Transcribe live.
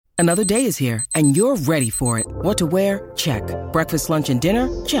Another day is here, and you're ready for it. What to wear? Check. Breakfast, lunch, and dinner?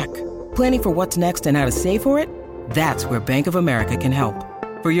 Check. Planning for what's next and how to save for it? That's where Bank of America can help.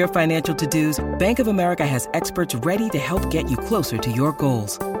 For your financial to-dos, Bank of America has experts ready to help get you closer to your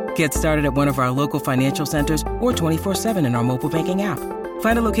goals. Get started at one of our local financial centers or 24/7 in our mobile banking app.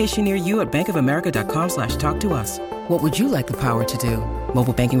 Find a location near you at bankofamerica.com/talktous. What would you like the power to do?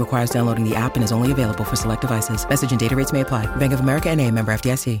 Mobile banking requires downloading the app and is only available for select devices. Message and data rates may apply. Bank of America N.A., member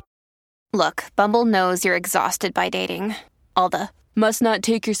FDIC. Look, Bumble knows you're exhausted by dating. All the must not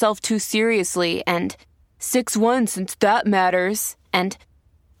take yourself too seriously and 6'1" since that matters. And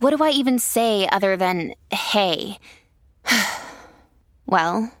what do I even say other than, hey?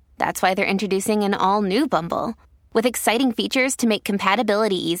 Well, that's why they're introducing an all-new Bumble with exciting features to make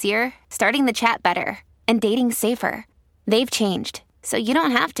compatibility easier, starting the chat better, and dating safer. They've changed, so you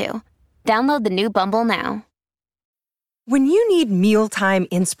don't have to. Download the new Bumble now. When you need mealtime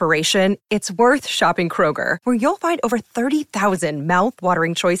inspiration, it's worth shopping Kroger, where you'll find over 30,000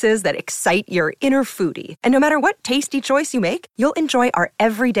 mouth-watering choices that excite your inner foodie. And no matter what tasty choice you make, you'll enjoy our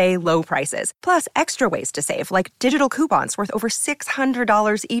everyday low prices, plus extra ways to save, like digital coupons worth over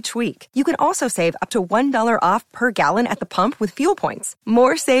 $600 each week. You can also save up to $1 off per gallon at the pump with fuel points.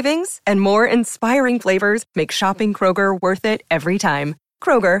 More savings and more inspiring flavors make shopping Kroger worth it every time.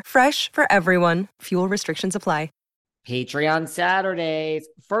 Kroger, fresh for everyone. Fuel restrictions apply. Patreon Saturdays.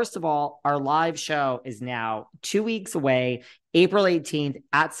 First of all, our live show is now 2 weeks away, April 18th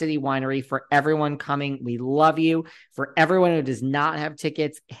at City Winery. For everyone coming, we love you. For everyone who does not have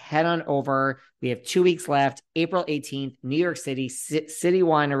tickets, head on over. We have 2 weeks left. April 18th, New York City, City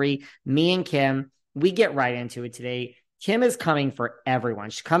Winery. Me and Kim, we get right into it today. Kim is coming for everyone.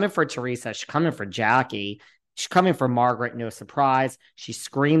 She's coming for Teresa. She's coming for Jackie. She's coming for Margaret. No surprise. She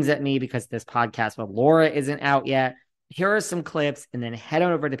screams at me because this podcast with Laura isn't out yet. Here are some clips, and then head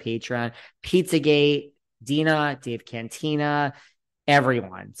on over to Patreon. Pizzagate, Dina, Dave Cantina,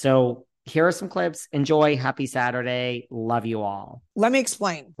 everyone. So here are some clips. Enjoy. Happy Saturday. Love you all. Let me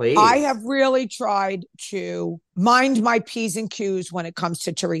explain. Please. I have really tried to mind my P's and Q's when it comes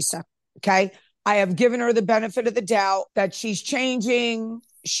to Teresa. Okay. I have given her the benefit of the doubt that she's changing.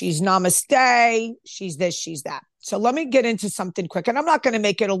 She's namaste. She's this, she's that. So let me get into something quick. And I'm not going to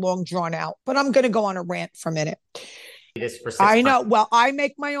make it a long drawn out, but I'm going to go on a rant for a minute. I know. Well, I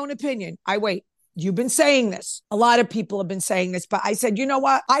make my own opinion. I wait. You've been saying this. A lot of people have been saying this, but I said, you know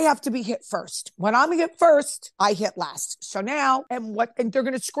what? I have to be hit first. When I'm hit first, I hit last. So now, and they're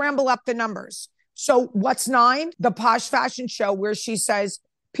going to scramble up the numbers. So what's 9? The Posh Fashion Show, where she says,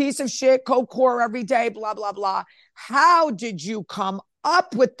 piece of shit, co-core every day, blah, blah, blah. How did you come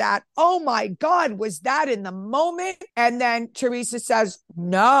up with that? Oh my God, was that in the moment? And then Teresa says,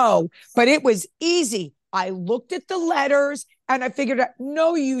 no, but it was easy. I looked at the letters and I figured out,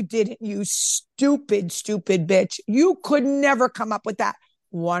 no, you didn't, you stupid bitch. You could never come up with that.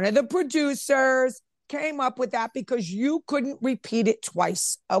 One of the producers came up with that because you couldn't repeat it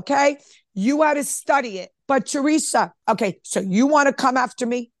twice, okay? You had to study it. But Teresa, okay, so you want to come after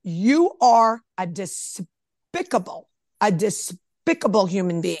me? You are a despicable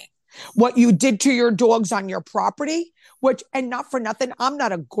human being. What you did to your dogs on your property, and not for nothing, I'm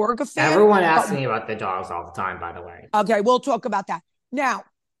not a Gorga fan. Everyone asks me about the dogs all the time, by the way. Okay, we'll talk about that. Now,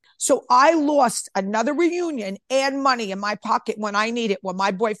 so I lost another reunion and money in my pocket when I need it, when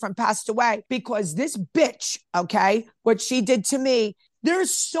my boyfriend passed away, because this bitch, okay, what she did to me,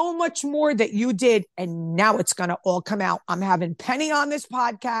 there's so much more that you did, and now it's going to all come out. I'm having Penny on this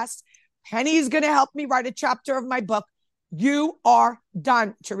podcast. Penny is going to help me write a chapter of my book. You are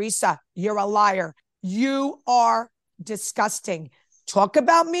done, Teresa. You're a liar. You are disgusting. Talk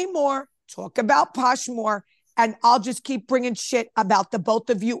about me more. Talk about Posh more. And I'll just keep bringing shit about the both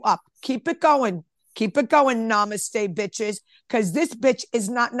of you up. Keep it going. Keep it going, namaste, bitches. Because this bitch is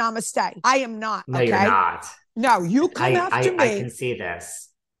not namaste. I am not. No, okay? you're not. No, you come after me. I can see this.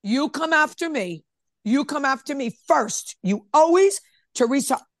 You come after me. You come after me first.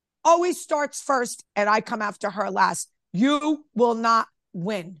 Teresa always starts first, and I come after her last. You will not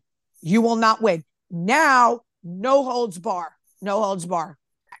win. You will not win. Now, no holds bar. No holds bar.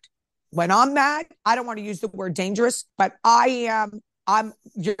 When I'm mad, I don't want to use the word dangerous, but I'm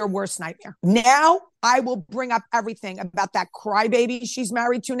your worst nightmare. Now, I will bring up everything about that crybaby she's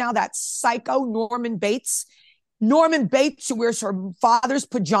married to now, that psycho Norman Bates. Norman Bates, who wears her father's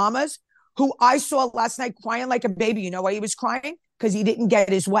pajamas, who I saw last night crying like a baby. You know why he was crying? Because he didn't get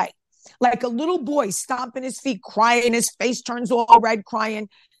his way. Like a little boy stomping his feet, crying, his face turns all red, crying.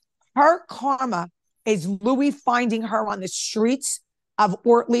 Her karma is Louis finding her on the streets of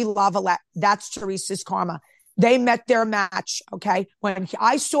Ortley Lavalette. That's Teresa's karma. They met their match, okay? When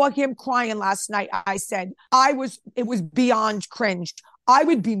I saw him crying last night, I said, it was beyond cringe. I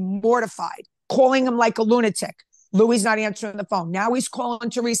would be mortified, calling him like a lunatic. Louis not answering the phone. Now he's calling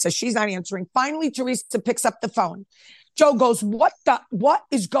Teresa. She's not answering. Finally, Teresa picks up the phone. Joe goes, what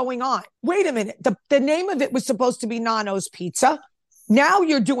is going on? Wait a minute. The name of it was supposed to be Nano's Pizza. Now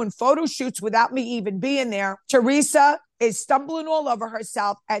you're doing photo shoots without me even being there. Teresa is stumbling all over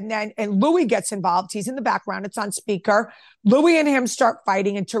herself. And Louis gets involved. He's in the background. It's on speaker. Louis and him start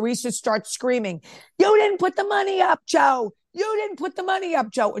fighting and Teresa starts screaming, you didn't put the money up, Joe. You didn't put the money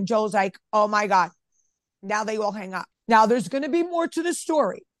up, Joe. And Joe's like, oh my God. Now they all hang up. Now there's going to be more to the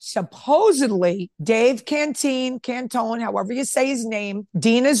story. Supposedly, Dave Cantone, however you say his name,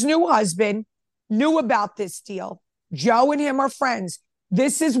 Dina's new husband, knew about this deal. Joe and him are friends.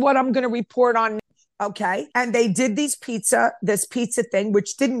 This is what I'm going to report on. Okay. And they did this pizza thing,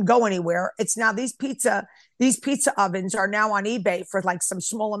 which didn't go anywhere. It's now these pizza ovens are now on eBay for like some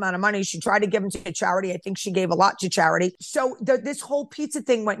small amount of money. She tried to give them to charity. I think she gave a lot to charity. So this whole pizza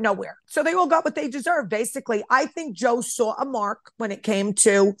thing went nowhere. So they all got what they deserved. Basically, I think Joe saw a mark when it came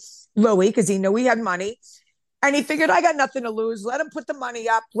to Louis because he knew he had money. And he figured, I got nothing to lose. Let him put the money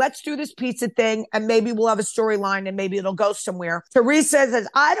up. Let's do this pizza thing. And maybe we'll have a storyline and maybe it'll go somewhere. Teresa says,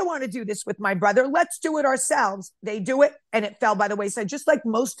 I don't want to do this with my brother. Let's do it ourselves. They do it. And it fell by the wayside, just like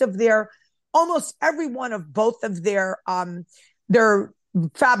almost every one of both of their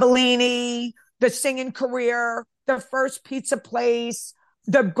Fabellini, the singing career, their first pizza place,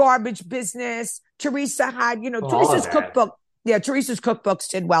 the garbage business. Teresa had, Teresa's cookbook. Yeah, Teresa's cookbooks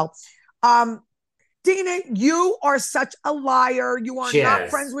did well. Dina, you are such a liar. You are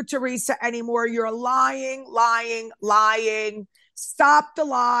not friends with Teresa anymore. You're lying. Stop the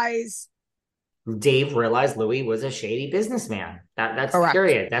lies. Dave realized Louis was a shady businessman. That's correct.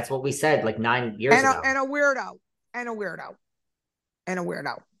 Period. That's what we said like 9 years ago. And a weirdo.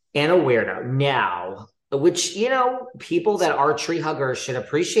 Now, which, people that are tree huggers should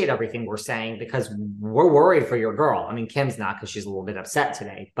appreciate everything we're saying because we're worried for your girl. I mean, Kim's not because she's a little bit upset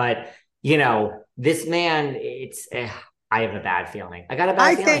today, but this man, I have a bad feeling. I got a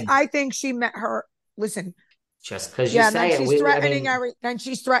bad feeling. I think she met her. Listen, just because you say it. Then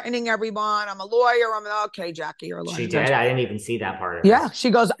she's threatening everyone. I'm a lawyer. Okay, Jackie, you're a lawyer. She did. I didn't even see that part of it. Yeah, she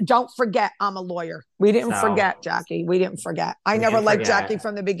goes, don't forget I'm a lawyer. We didn't forget, Jackie. We didn't forget. I never liked Jackie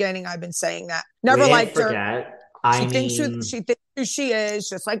from the beginning. I've been saying that. Never liked her. She thinks who she is,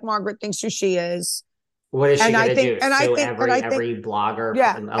 just like Margaret thinks who she is. What is she going to do? Every blogger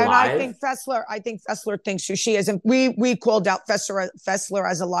alive? And I think Fessler thinks who she is. And we called out Fessler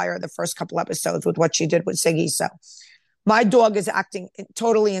as a liar the first couple episodes with what she did with Siggy. So my dog is acting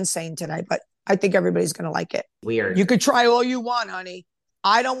totally insane today, but I think everybody's going to like it. Weird. You could try all you want, honey.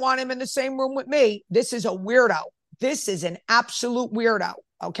 I don't want him in the same room with me. This is a weirdo. This is an absolute weirdo.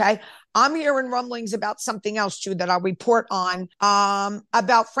 Okay. I'm hearing rumblings about something else too that I'll report on,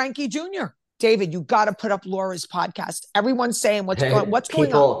 about Frankie Jr. David, you got to put up Laura's podcast. Everyone's saying what's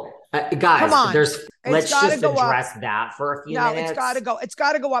going on. Guys, come on. Let's just address that for a few minutes. No, it's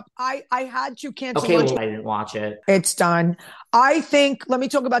got to go up. I had to cancel. Okay, I didn't watch it. It's done. I think, let me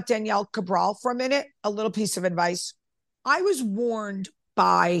talk about Danielle Cabral for a minute. A little piece of advice. I was warned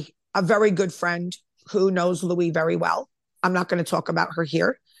by a very good friend who knows Louis very well. I'm not going to talk about her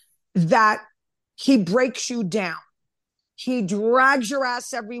here. That he breaks you down. He drags your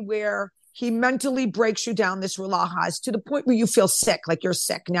ass everywhere. He mentally breaks you down, this Relajas, to the point where you feel sick, like you're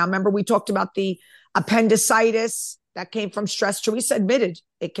sick. Now, remember, we talked about the appendicitis that came from stress. Teresa admitted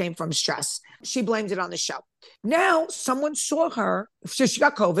it came from stress. She blamed it on the show. Now, someone saw her. So she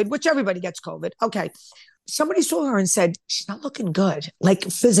got COVID, which everybody gets COVID. Okay. Somebody saw her and said, she's not looking good, like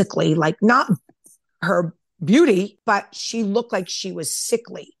physically, like not her beauty, but she looked like she was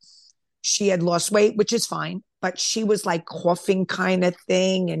sickly. She had lost weight, which is fine, but she was like coughing kind of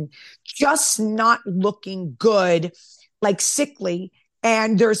thing and just not looking good, like sickly.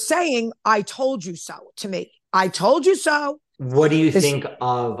 And they're saying, I told you so to me. I told you so. What do you think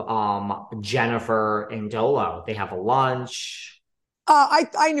of Jennifer and Dolo? They have a lunch.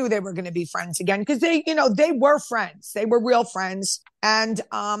 I knew they were going to be friends again because they were friends. They were real friends. And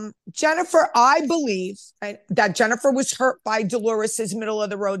Jennifer, I believe that Jennifer was hurt by Dolores's middle of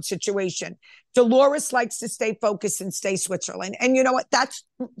the road situation. Dolores likes to stay focused and stay Switzerland. And you know what? That's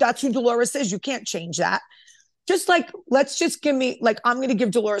who Dolores is. You can't change that. Just like, I'm going to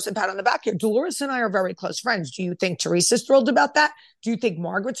give Dolores a pat on the back here. Dolores and I are very close friends. Do you think Teresa's thrilled about that? Do you think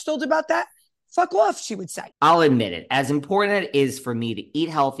Margaret's thrilled about that? fuck off, she would say. I'll admit it. As important it is for me to eat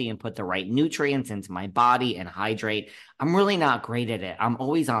healthy and put the right nutrients into my body and hydrate, I'm really not great at it. I'm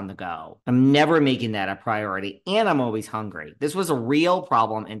always on the go. I'm never making that a priority, and I'm always hungry. This was a real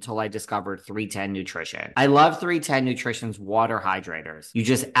problem until I discovered 310 Nutrition. I love 310 Nutrition's water hydrators. You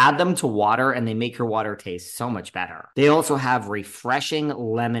just add them to water and they make your water taste so much better. They also have refreshing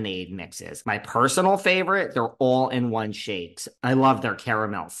lemonade mixes. My personal favorite, they're all-in-one shakes. I love their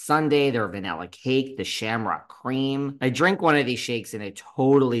caramel sundae, their vanilla cake, the shamrock cream. I drink one of these shakes and it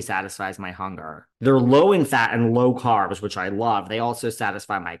totally satisfies my hunger. They're low in fat and low carbs, which I love. They also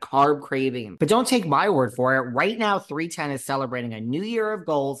satisfy my carb craving. But don't take my word for it. Right now, 310 is celebrating a new year of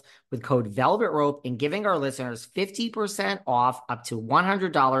goals with code Velvet Rope and giving our listeners 50% off up to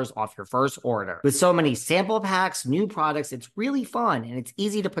 $100 off your first order. With so many sample packs, new products, it's really fun and it's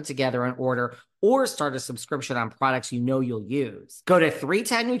easy to put together an order or start a subscription on products you know you'll use. Go to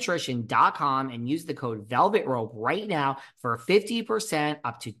 310nutrition.com and use the code Velvet Rope right now for 50%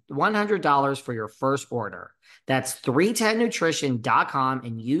 up to $100 for your first order. That's 310nutrition.com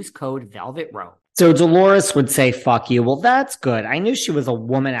and use code Velvet Rope. So Dolores would say, fuck you. Well, that's good. I knew she was a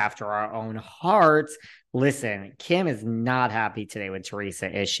woman after our own hearts. Listen, Kim is not happy today with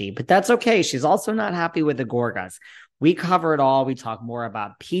Teresa, is she? But that's okay. She's also not happy with the Gorgas. We cover it all. We talk more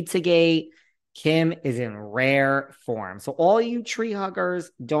about Pizzagate. Kim is in rare form. So all you tree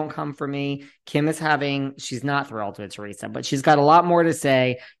huggers, don't come for me. Kim is she's not thrilled with Teresa, but she's got a lot more to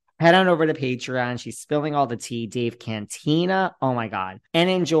say. Head on over to Patreon. She's spilling all the tea. Dave Cantina. Oh my God. And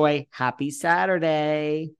enjoy. Happy Saturday.